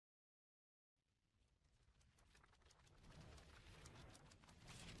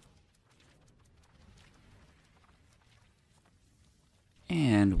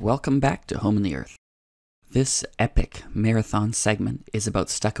and welcome back to Home in the Earth. This epic marathon segment is about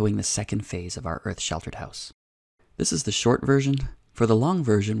stuccoing the second phase of our earth-sheltered house. This is the short version. For the long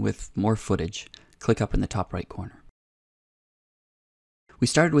version with more footage, click up in the top right corner. We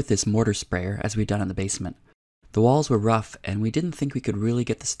started with this mortar sprayer as we'd done in the basement. The walls were rough and we didn't think we could really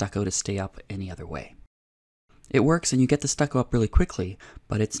get the stucco to stay up any other way. It works and you get the stucco up really quickly,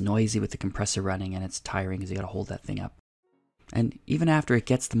 but it's noisy with the compressor running and it's tiring because you gotta hold that thing up. And even after it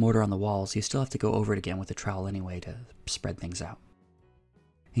gets the mortar on the walls, you still have to go over it again with a trowel anyway to spread things out.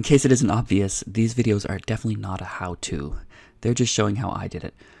 In case it isn't obvious, these videos are definitely not a how-to. They're just showing how I did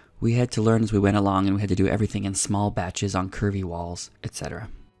it. We had to learn as we went along and we had to do everything in small batches on curvy walls, etc.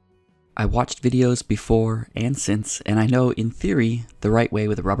 I watched videos before and since, and I know in theory the right way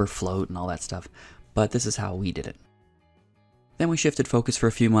with a rubber float and all that stuff, but this is how we did it. Then we shifted focus for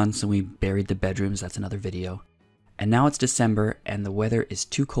a few months and we buried the bedrooms, that's another video. And now it's December and the weather is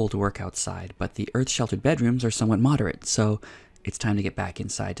too cold to work outside, but the earth-sheltered bedrooms are somewhat moderate, so it's time to get back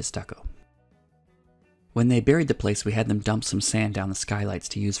inside to stucco. When they buried the place, we had them dump some sand down the skylights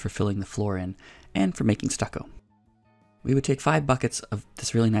to use for filling the floor in and for making stucco. We would take 5 buckets of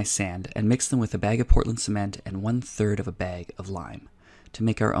this really nice sand and mix them with a bag of Portland cement and 1/3 of a bag of lime to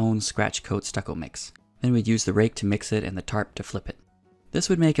make our own scratch coat stucco mix. Then we'd use the rake to mix it and the tarp to flip it. This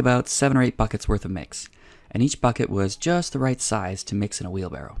would make about 7 or 8 buckets worth of mix, and each bucket was just the right size to mix in a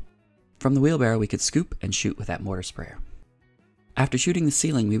wheelbarrow. From the wheelbarrow we could scoop and shoot with that mortar sprayer. After shooting the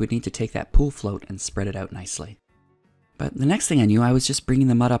ceiling, we would need to take that pool float and spread it out nicely. But the next thing I knew, I was just bringing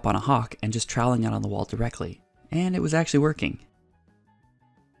the mud up on a hawk and just troweling it on the wall directly, and it was actually working.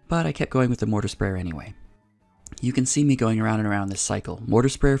 But I kept going with the mortar sprayer anyway. You can see me going around and around this cycle. Mortar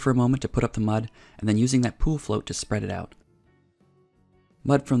sprayer for a moment to put up the mud, and then using that pool float to spread it out.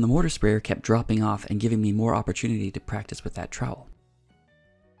 Mud from the mortar sprayer kept dropping off and giving me more opportunity to practice with that trowel.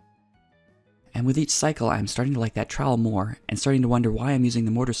 And with each cycle, I'm starting to like that trowel more and starting to wonder why I'm using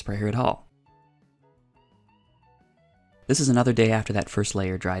the mortar sprayer at all. This is another day after that first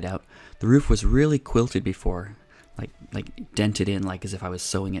layer dried out. The roof was really quilted before, like dented in like as if I was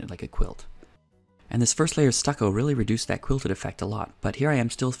sewing it like a quilt. And this first layer of stucco really reduced that quilted effect a lot, but here I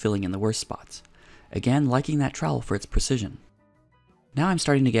am still filling in the worst spots. Again, liking that trowel for its precision. Now I'm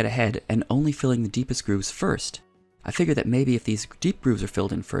starting to get ahead and only filling the deepest grooves first. I figure that maybe if these deep grooves are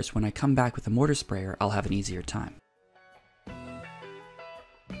filled in first, when I come back with the mortar sprayer, I'll have an easier time.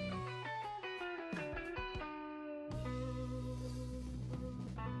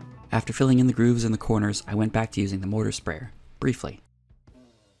 After filling in the grooves in the corners, I went back to using the mortar sprayer, briefly.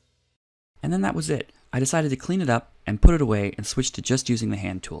 And then that was it. I decided to clean it up and put it away and switch to just using the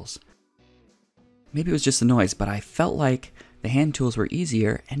hand tools. Maybe it was just the noise, but I felt like the hand tools were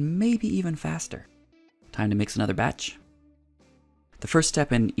easier and maybe even faster. Time to mix another batch. The first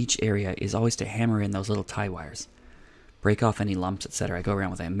step in each area is always to hammer in those little tie wires. Break off any lumps, etc. I go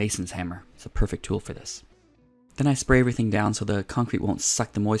around with a mason's hammer. It's a perfect tool for this. Then I spray everything down so the concrete won't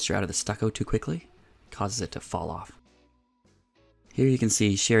suck the moisture out of the stucco too quickly. It causes it to fall off. Here you can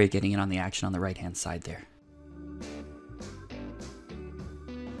see Sherry getting in on the action on the right hand side there.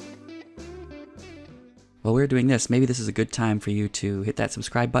 While we're doing this, maybe this is a good time for you to hit that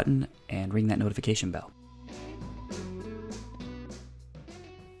subscribe button and ring that notification bell.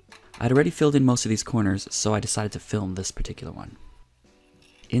 I'd already filled in most of these corners, so I decided to film this particular one.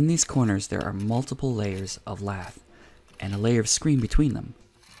 In these corners there are multiple layers of lath and a layer of screen between them.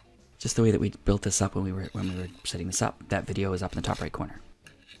 Just the way that we built this up when we were setting this up. That video is up in the top right corner.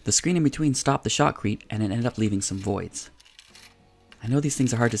 The screen in between stopped the shotcrete and it ended up leaving some voids. I know these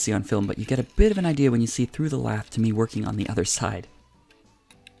things are hard to see on film, but you get a bit of an idea when you see through the lath to me working on the other side.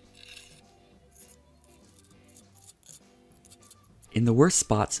 In the worst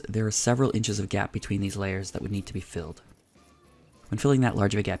spots, there are several inches of gap between these layers that would need to be filled. When filling that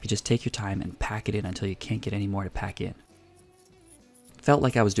large of a gap, you just take your time and pack it in until you can't get any more to pack in. Felt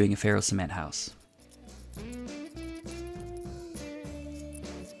like I was doing a ferro cement house.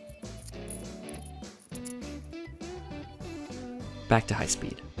 Back to high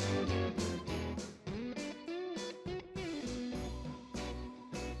speed.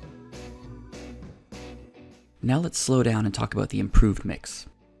 Now let's slow down and talk about the improved mix.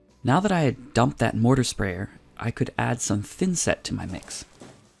 Now that I had dumped that mortar sprayer, I could add some thin set to my mix.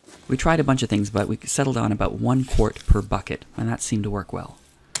 We tried a bunch of things, but we settled on about 1 quart per bucket, and that seemed to work well.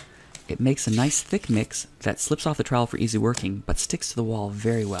 It makes a nice thick mix that slips off the trowel for easy working, but sticks to the wall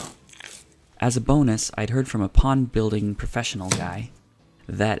very well. As a bonus, I'd heard from a pond building professional guy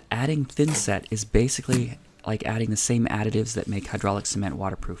that adding thin set is basically like adding the same additives that make hydraulic cement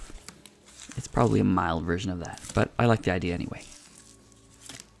waterproof. It's probably a mild version of that, but I like the idea anyway.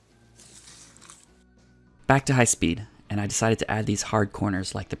 Back to high speed, and I decided to add these hard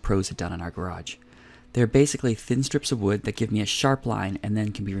corners like the pros had done in our garage. They're basically thin strips of wood that give me a sharp line and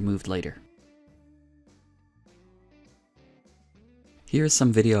then can be removed later. Here is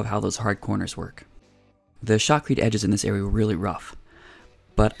some video of how those hard corners work. The shotcrete edges in this area were really rough,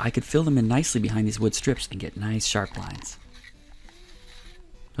 but I could fill them in nicely behind these wood strips and get nice sharp lines.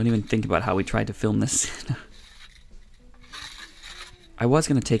 Don't even think about how we tried to film this. I was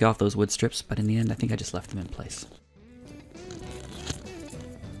going to take off those wood strips, but in the end I think I just left them in place.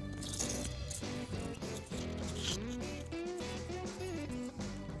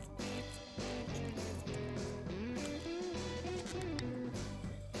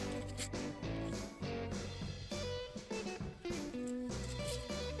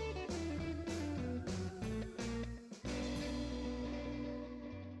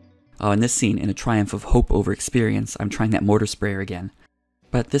 Oh, in this scene, in a triumph of hope over experience, I'm trying that mortar sprayer again.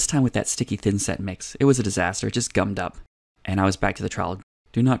 But this time with that sticky thin set mix. It was a disaster, it just gummed up. And I was back to the trial.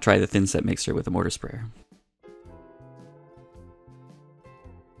 Do not try the thin set mixture with a mortar sprayer.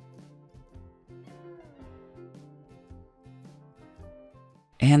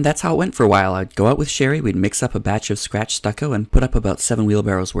 And that's how it went for a while. I'd go out with Sherry, we'd mix up a batch of scratch stucco and put up about 7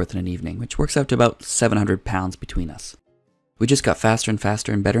 wheelbarrows worth in an evening, which works out to about 700 pounds between us. We just got faster and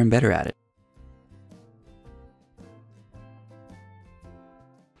faster and better at it.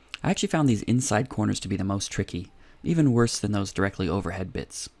 I actually found these inside corners to be the most tricky, even worse than those directly overhead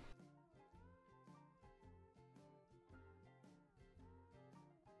bits.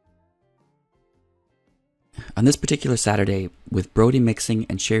 On this particular Saturday, with Brody mixing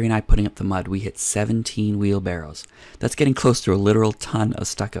and Sherry and I putting up the mud, we hit 17 wheelbarrows. That's getting close to a literal ton of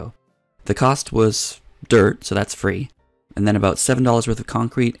stucco. The cost was dirt, so that's free. And then about $7 worth of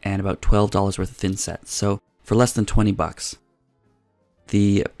concrete and about $12 worth of thin set, so for less than 20 bucks.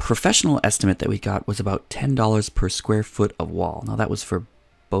 The professional estimate that we got was about $10 per square foot of wall. Now that was for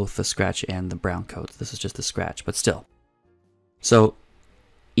both the scratch and the brown coats. This is just the scratch, but still. So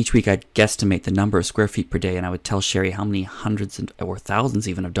each week I'd guesstimate the number of square feet per day, and I would tell Sherry how many hundreds or thousands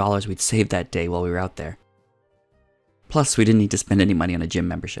even of dollars we'd saved that day while we were out there. Plus, we didn't need to spend any money on a gym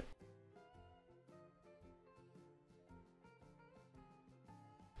membership.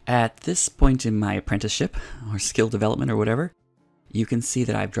 At this point in my apprenticeship, or skill development or whatever, you can see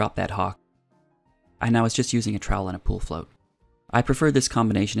that I've dropped that hawk. I now was just using a trowel and a pool float. I preferred this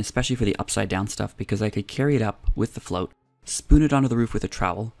combination, especially for the upside down stuff, because I could carry it up with the float, spoon it onto the roof with a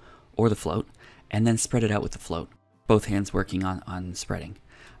trowel, or the float, and then spread it out with the float, both hands working on spreading.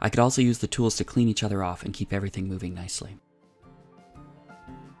 I could also use the tools to clean each other off and keep everything moving nicely.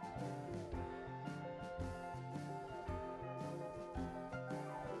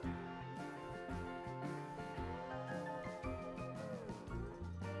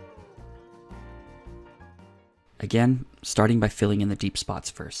 Again, starting by filling in the deep spots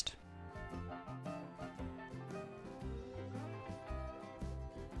first.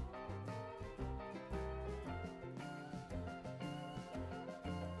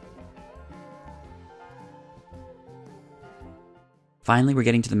 Finally, we're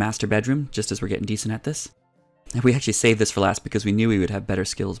getting to the master bedroom, just as we're getting decent at this. And we actually saved this for last because we knew we would have better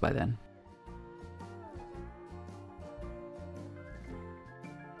skills by then.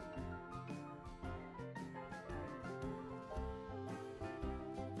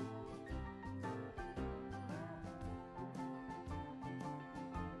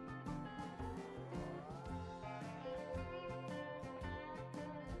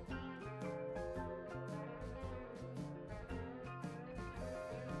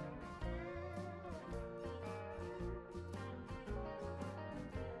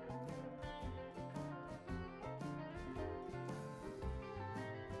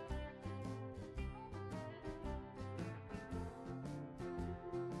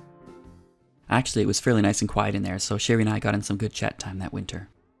 Actually, it was fairly nice and quiet in there, so Sherry and I got in some good chat time that winter.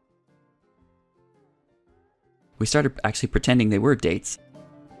 We started actually pretending they were dates.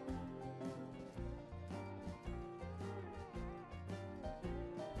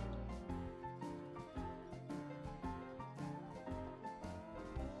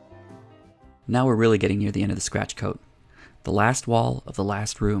 Now we're really getting near the end of the scratch coat. The last wall of the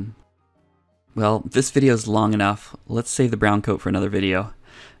last room. Well, this video is long enough. Let's save the brown coat for another video.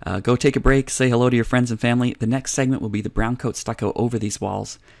 Go take a break, say hello to your friends and family. The next segment will be the brown coat stucco over these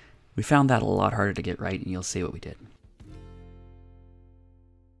walls. We found that a lot harder to get right, and you'll see what we did.